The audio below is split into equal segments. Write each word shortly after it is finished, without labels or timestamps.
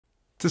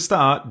To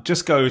start,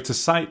 just go to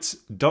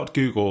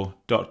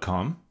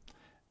sites.google.com,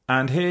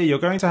 and here you're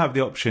going to have the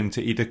option to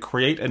either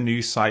create a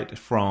new site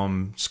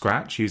from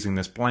scratch using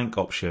this blank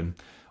option,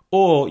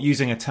 or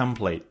using a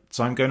template.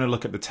 So I'm going to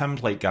look at the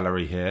template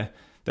gallery here.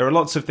 There are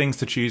lots of things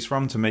to choose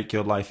from to make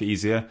your life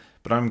easier,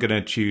 but I'm going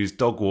to choose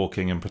dog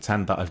walking and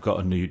pretend that I've got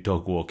a new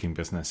dog walking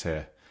business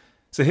here.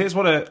 So here's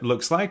what it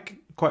looks like.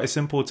 Quite a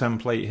simple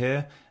template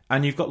here.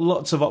 And you've got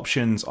lots of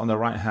options on the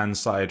right hand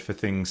side for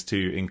things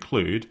to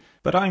include,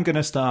 but I'm going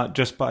to start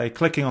just by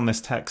clicking on this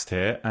text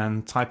here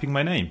and typing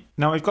my name.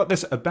 Now I've got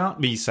this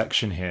About Me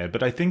section here,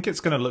 but I think it's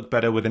going to look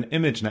better with an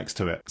image next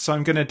to it. So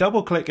I'm going to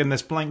double click in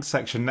this blank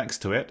section next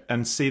to it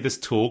and see this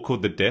tool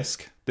called the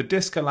disk. The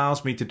disk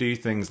allows me to do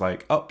things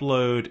like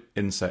upload,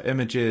 insert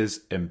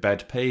images,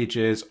 embed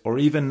pages, or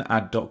even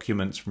add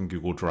documents from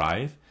Google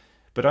Drive.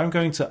 But I'm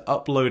going to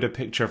upload a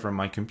picture from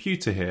my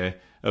computer here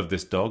of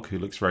this dog who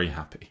looks very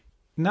happy.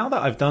 Now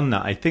that I've done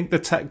that, I think the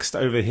text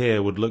over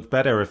here would look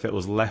better if it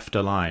was left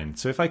aligned.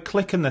 So if I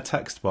click in the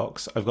text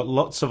box, I've got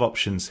lots of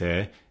options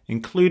here,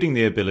 including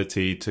the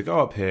ability to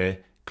go up here,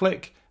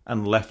 click,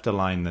 and left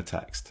align the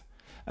text.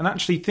 And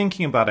actually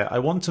thinking about it, I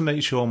want to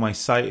make sure my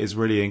site is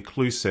really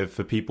inclusive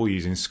for people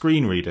using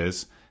screen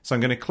readers. So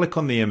I'm going to click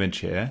on the image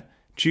here,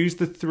 choose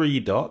the 3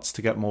 dots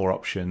to get more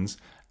options,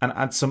 and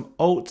add some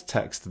alt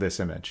text to this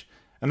image.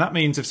 And that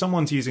means if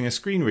someone's using a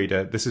screen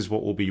reader, this is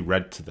what will be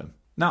read to them.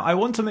 Now I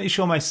want to make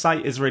sure my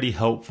site is really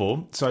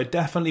helpful, so I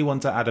definitely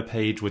want to add a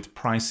page with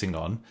pricing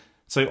on.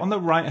 So on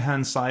the right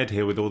hand side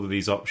here with all of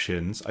these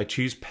options, I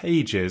choose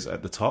pages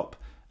at the top,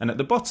 and at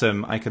the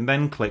bottom I can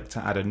then click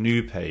to add a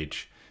new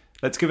page.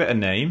 Let's give it a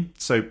name,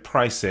 so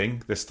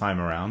pricing this time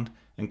around,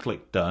 and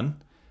click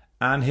done.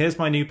 And here's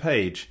my new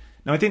page.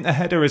 Now I think the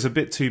header is a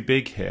bit too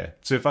big here,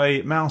 so if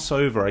I mouse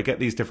over I get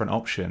these different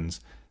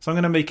options. So I'm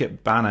going to make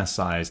it banner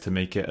size to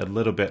make it a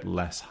little bit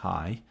less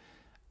high.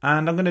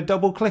 And I'm going to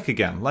double click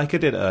again, like I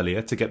did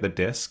earlier, to get the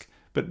disk,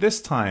 but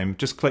this time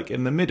just click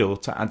in the middle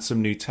to add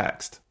some new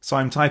text. So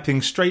I'm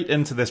typing straight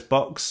into this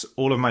box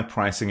all of my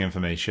pricing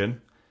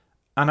information,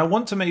 and I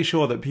want to make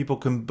sure that people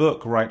can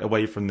book right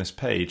away from this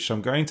page, so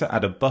I'm going to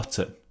add a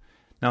button.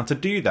 Now to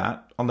do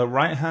that, on the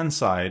right hand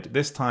side,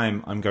 this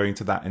time I'm going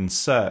to that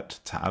Insert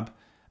tab,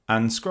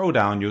 and scroll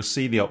down, you'll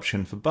see the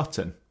option for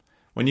button.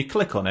 When you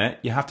click on it,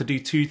 you have to do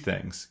 2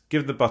 things.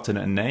 Give the button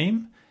a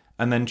name,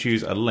 and then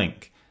choose a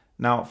link.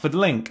 Now for the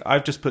link,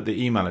 I've just put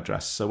the email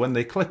address, so when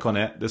they click on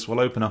it, this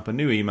will open up a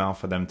new email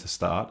for them to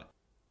start.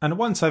 And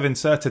once I've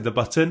inserted the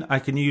button, I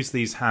can use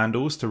these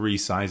handles to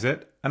resize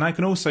it, and I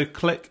can also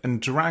click and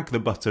drag the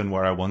button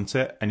where I want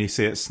it, and you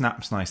see it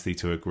snaps nicely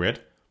to a grid.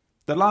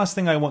 The last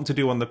thing I want to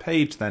do on the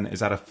page then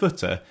is add a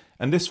footer,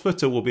 and this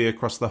footer will be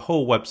across the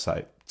whole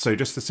website, so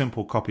just a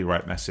simple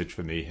copyright message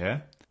for me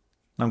here.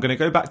 I'm going to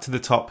go back to the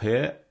top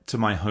here, to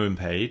my home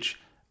page,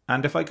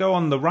 and if I go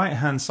on the right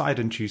hand side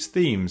and choose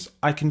themes,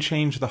 I can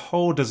change the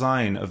whole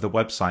design of the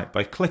website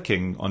by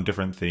clicking on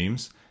different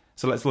themes.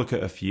 So let's look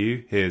at a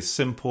few. Here's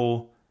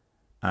Simple,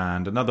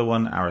 and another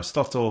one,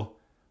 Aristotle,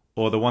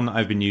 or the one that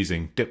I've been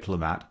using,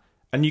 Diplomat.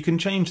 And you can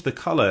change the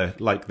color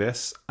like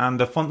this and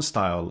the font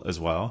style as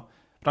well,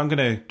 but I'm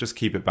going to just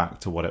keep it back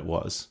to what it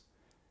was.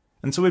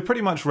 And so we're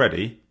pretty much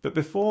ready, but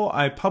before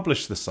I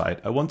publish the site,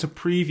 I want to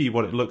preview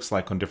what it looks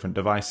like on different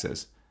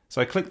devices.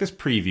 So I click this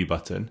preview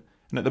button,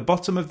 and at the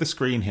bottom of the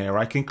screen here,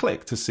 I can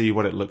click to see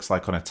what it looks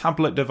like on a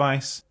tablet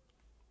device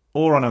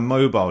or on a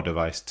mobile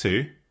device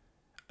too.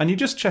 And you're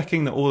just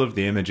checking that all of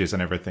the images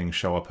and everything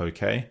show up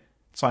okay.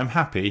 So I'm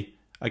happy.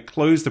 I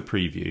close the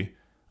preview.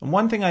 And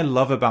one thing I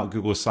love about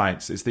Google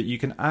Sites is that you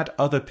can add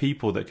other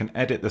people that can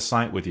edit the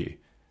site with you.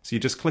 So you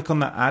just click on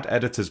the Add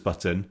Editors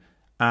button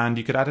and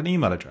you could add an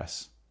email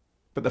address.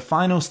 But the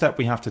final step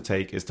we have to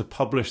take is to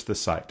publish the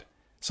site.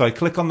 So I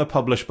click on the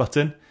Publish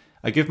button.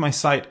 I give my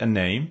site a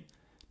name.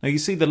 Now you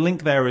see the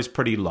link there is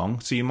pretty long,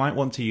 so you might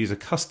want to use a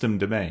custom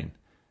domain.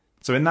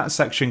 So in that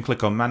section,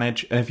 click on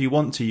Manage, and if you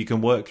want to, you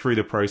can work through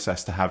the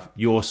process to have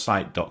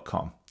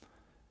yoursite.com.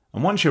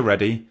 And once you're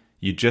ready,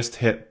 you just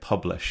hit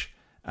Publish,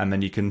 and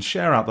then you can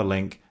share out the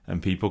link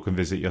and people can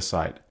visit your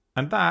site.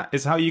 And that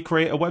is how you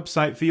create a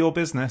website for your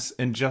business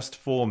in just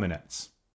 4 minutes.